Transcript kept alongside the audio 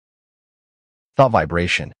thought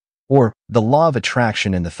vibration, or the law of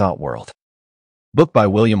attraction in the thought world. Book by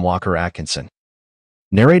William Walker Atkinson.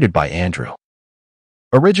 Narrated by Andrew.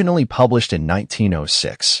 Originally published in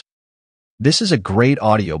 1906. This is a great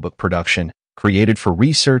audiobook production created for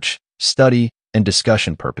research, study, and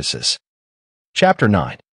discussion purposes. Chapter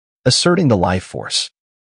 9. Asserting the Life Force.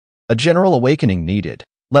 A general awakening needed.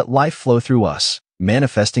 Let life flow through us,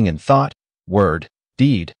 manifesting in thought, word,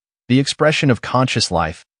 deed, the expression of conscious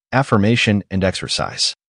life, affirmation, and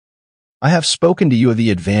exercise. I have spoken to you of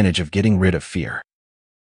the advantage of getting rid of fear.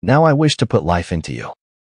 Now I wish to put life into you.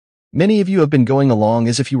 Many of you have been going along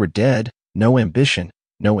as if you were dead, no ambition,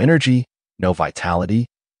 no energy, no vitality,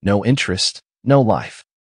 no interest, no life.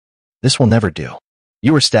 This will never do.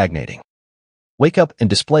 You are stagnating. Wake up and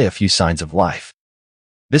display a few signs of life.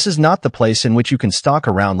 This is not the place in which you can stalk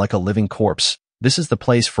around like a living corpse. This is the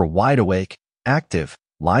place for wide-awake, active,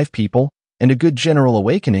 live people, and a good general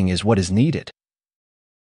awakening is what is needed.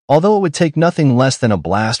 Although it would take nothing less than a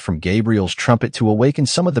blast from Gabriel's trumpet to awaken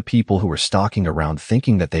some of the people who are stalking around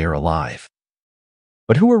thinking that they are alive,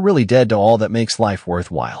 but who are really dead to all that makes life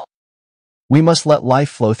worthwhile. We must let life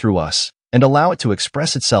flow through us and allow it to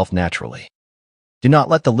express itself naturally. Do not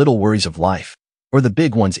let the little worries of life, or the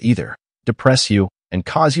big ones either, depress you and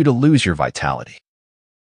cause you to lose your vitality.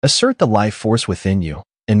 Assert the life force within you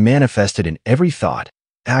and manifest it in every thought,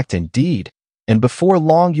 act, and deed, and before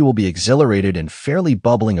long you will be exhilarated and fairly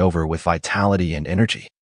bubbling over with vitality and energy.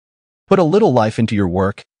 Put a little life into your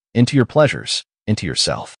work, into your pleasures, into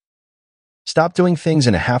yourself. Stop doing things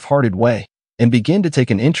in a half-hearted way and begin to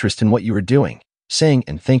take an interest in what you are doing, saying,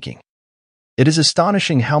 and thinking. It is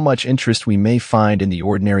astonishing how much interest we may find in the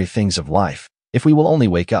ordinary things of life if we will only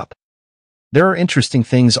wake up. There are interesting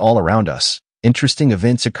things all around us, interesting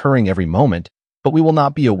events occurring every moment, but we will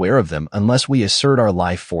not be aware of them unless we assert our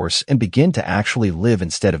life force and begin to actually live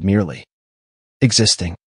instead of merely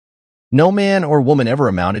existing. No man or woman ever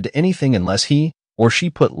amounted to anything unless he or she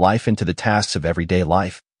put life into the tasks of everyday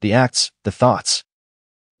life, the acts, the thoughts.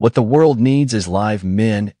 What the world needs is live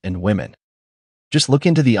men and women. Just look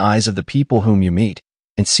into the eyes of the people whom you meet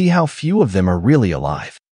and see how few of them are really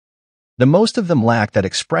alive. The most of them lack that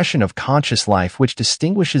expression of conscious life which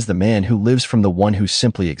distinguishes the man who lives from the one who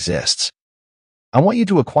simply exists. I want you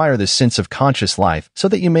to acquire this sense of conscious life so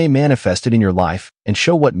that you may manifest it in your life and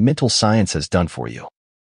show what mental science has done for you.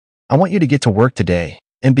 I want you to get to work today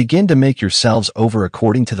and begin to make yourselves over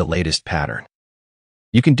according to the latest pattern.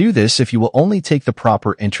 You can do this if you will only take the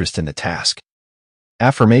proper interest in the task.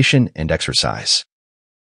 Affirmation and exercise.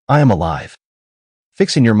 I am alive.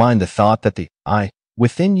 Fix in your mind the thought that the I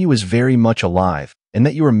within you is very much alive and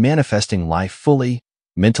that you are manifesting life fully,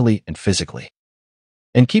 mentally, and physically.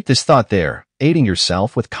 And keep this thought there, aiding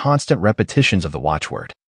yourself with constant repetitions of the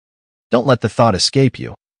watchword. Don't let the thought escape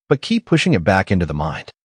you, but keep pushing it back into the mind.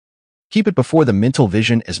 Keep it before the mental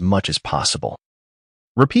vision as much as possible.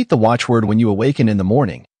 Repeat the watchword when you awaken in the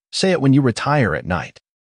morning, say it when you retire at night,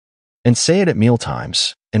 and say it at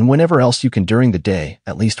mealtimes, and whenever else you can during the day,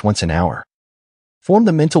 at least once an hour. Form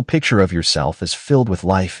the mental picture of yourself as filled with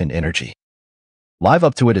life and energy. Live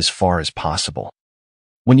up to it as far as possible.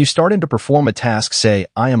 When you start in to perform a task, say,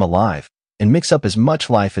 I am alive, and mix up as much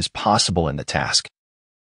life as possible in the task.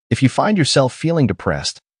 If you find yourself feeling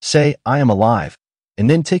depressed, say, I am alive, and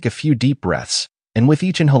then take a few deep breaths, and with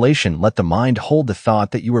each inhalation let the mind hold the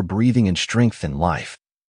thought that you are breathing in strength and life.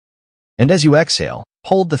 And as you exhale,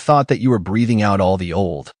 hold the thought that you are breathing out all the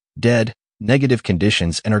old, dead, negative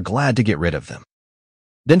conditions and are glad to get rid of them.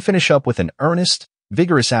 Then finish up with an earnest,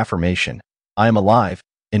 vigorous affirmation, I am alive,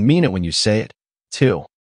 and mean it when you say it, too.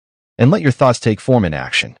 And let your thoughts take form in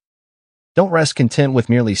action. Don't rest content with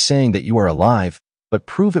merely saying that you are alive, but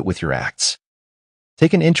prove it with your acts.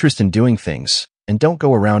 Take an interest in doing things, and don't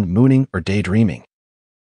go around mooning or daydreaming.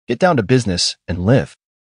 Get down to business and live.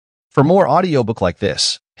 For more audiobook like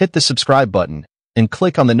this, hit the subscribe button and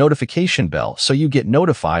click on the notification bell so you get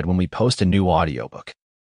notified when we post a new audiobook.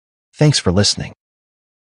 Thanks for listening.